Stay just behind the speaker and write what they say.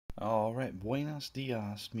All right, buenos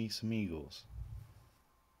dias, mis amigos.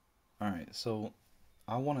 All right, so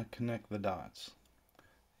I want to connect the dots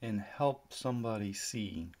and help somebody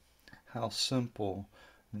see how simple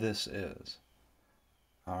this is.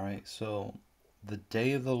 All right, so the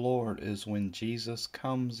day of the Lord is when Jesus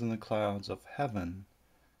comes in the clouds of heaven.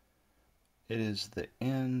 It is the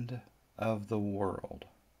end of the world.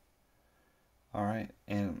 All right,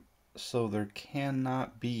 and so there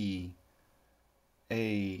cannot be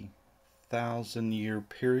a 1,000-year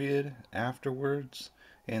period afterwards,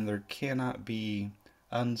 and there cannot be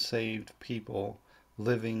unsaved people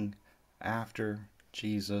living after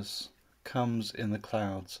Jesus comes in the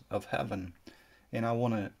clouds of heaven. And I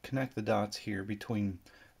want to connect the dots here between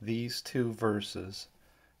these two verses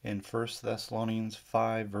in 1 Thessalonians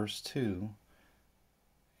 5 verse 2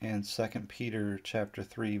 and 2 Peter chapter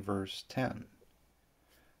 3 verse 10.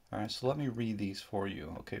 All right, so let me read these for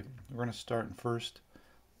you. Okay, we're going to start in 1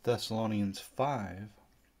 Thessalonians 5.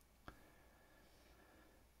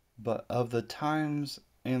 But of the times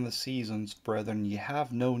and the seasons, brethren, ye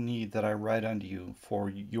have no need that I write unto you, for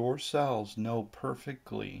yourselves know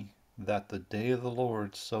perfectly that the day of the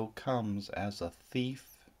Lord so comes as a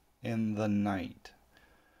thief in the night.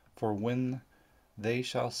 For when they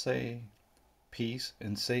shall say, Peace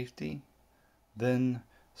and safety, then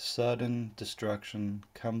sudden destruction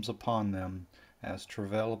comes upon them, as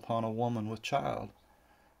travail upon a woman with child,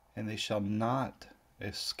 and they shall not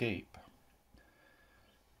escape.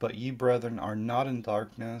 But ye, brethren, are not in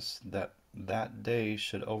darkness, that that day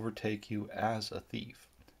should overtake you as a thief.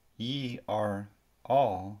 Ye are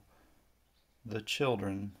all the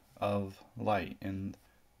children of light and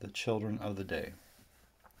the children of the day.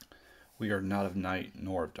 We are not of night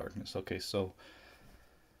nor of darkness. Okay, so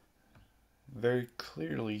very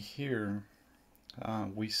clearly here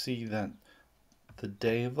we see that the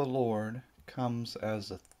day of the Lord comes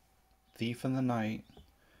as a thief in the night,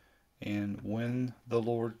 and when the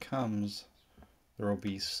Lord comes, there will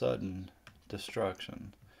be sudden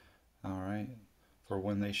destruction. All right. For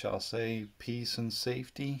when they shall say peace and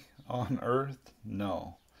safety on earth,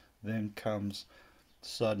 no. Then comes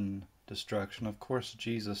sudden destruction. Of course,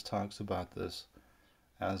 Jesus talks about this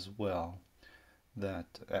as well.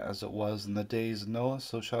 That as it was in the days of Noah,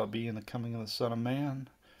 so shall it be in the coming of the Son of Man.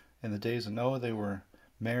 In the days of Noah, they were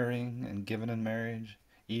marrying and given in marriage,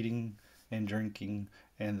 eating and drinking,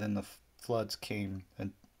 and then the floods came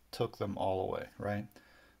and took them all away, right?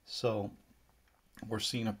 So we're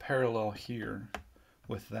seeing a parallel here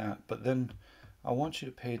with that. But then I want you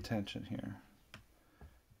to pay attention here.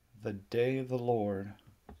 The day of the Lord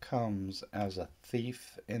comes as a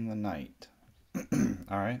thief in the night.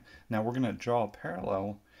 All right. Now we're going to draw a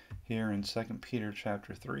parallel here in 2 Peter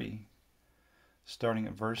chapter 3, starting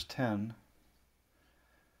at verse 10.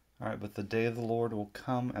 All right. But the day of the Lord will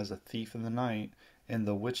come as a thief in the night, in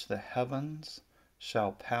the which the heavens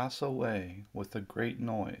shall pass away with a great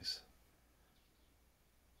noise,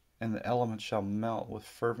 and the elements shall melt with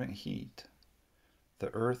fervent heat.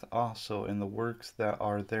 The earth also and the works that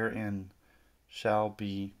are therein shall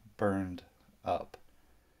be burned up.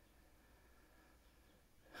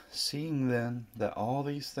 Seeing then that all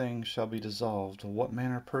these things shall be dissolved, what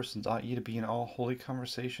manner of persons ought ye to be in all holy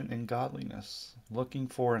conversation and godliness, looking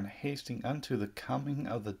for and hasting unto the coming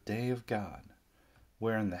of the day of God,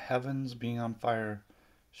 wherein the heavens being on fire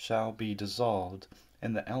shall be dissolved,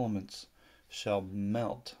 and the elements shall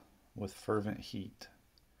melt with fervent heat.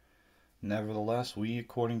 Nevertheless, we,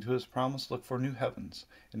 according to his promise, look for new heavens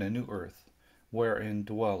and a new earth, wherein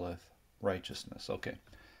dwelleth righteousness. Okay,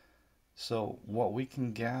 so what we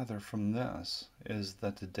can gather from this is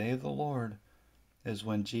that the day of the Lord is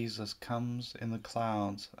when Jesus comes in the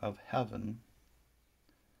clouds of heaven.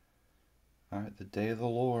 All right, the day of the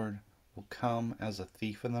Lord will come as a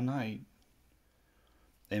thief in the night.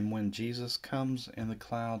 And when Jesus comes in the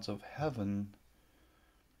clouds of heaven,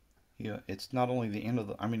 it's not only the end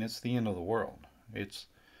of it's the end of the world.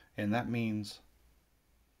 And that means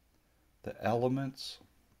the elements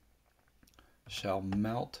shall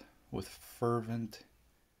melt with fervent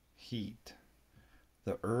heat.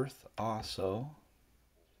 The earth also,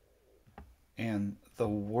 and the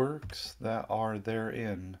works that are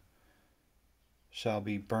therein shall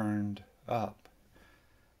be burned up.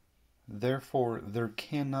 Therefore, there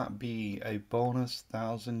cannot be a bonus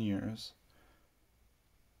 1,000 years.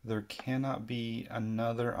 There cannot be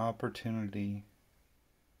another opportunity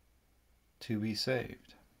to be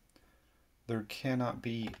saved. There cannot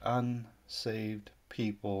be unsaved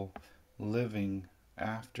people living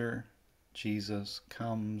after Jesus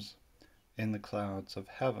comes in the clouds of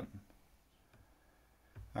heaven.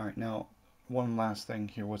 All right, now one last thing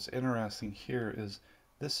here. What's interesting here is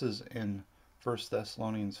This is in 1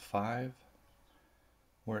 Thessalonians 5,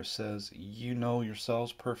 where it says, "You know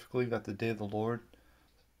yourselves perfectly that the day of the Lord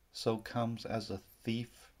so comes as a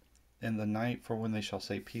thief in the night, for when they shall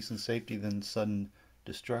say peace and safety, then sudden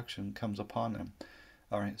destruction comes upon them."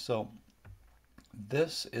 All right, so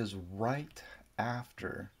this is right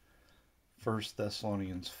after 1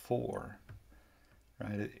 Thessalonians 4,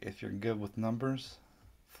 right? If you're good with numbers,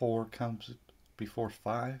 4 comes before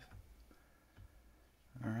 5.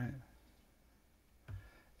 All right.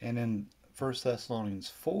 And in 1 Thessalonians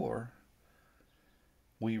 4,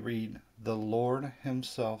 we read, "The Lord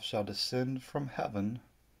himself shall descend from heaven."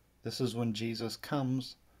 This is when Jesus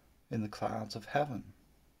comes in the clouds of heaven.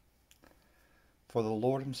 "For the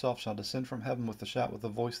Lord himself shall descend from heaven with a shout, with the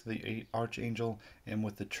voice of the archangel, and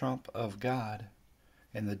with the trump of God.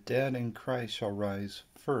 And the dead in Christ shall rise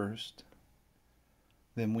first.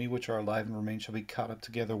 Then we which are alive and remain shall be caught up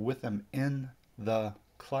together with them in the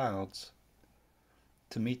clouds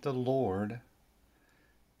to meet the Lord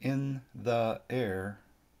in the air,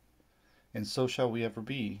 and so shall we ever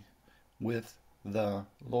be with the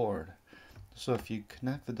Lord." So if you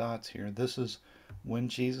connect the dots here, this is when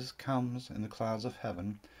Jesus comes in the clouds of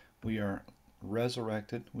heaven. We are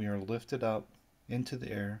resurrected, we are lifted up into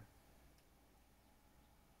the air,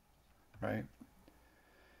 right?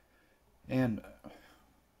 And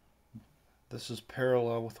this is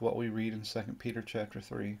parallel with what we read in 2 Peter chapter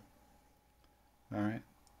 3. All right.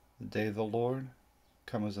 "The day of the Lord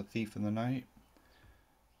come as a thief in the night,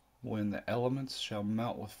 when the elements shall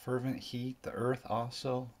melt with fervent heat, the earth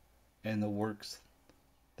also, and the works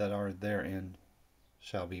that are therein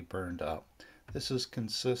shall be burned up." This is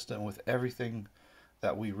consistent with everything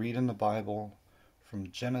that we read in the Bible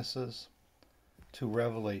from Genesis to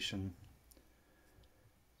Revelation.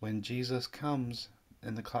 When Jesus comes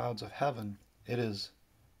in the clouds of heaven, it is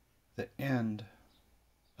the end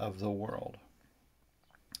of the world.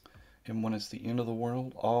 And when it's the end of the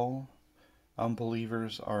world, all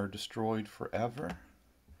unbelievers are destroyed forever,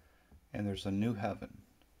 and there's a new heaven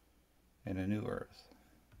and a new earth,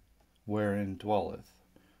 wherein dwelleth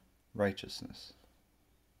righteousness.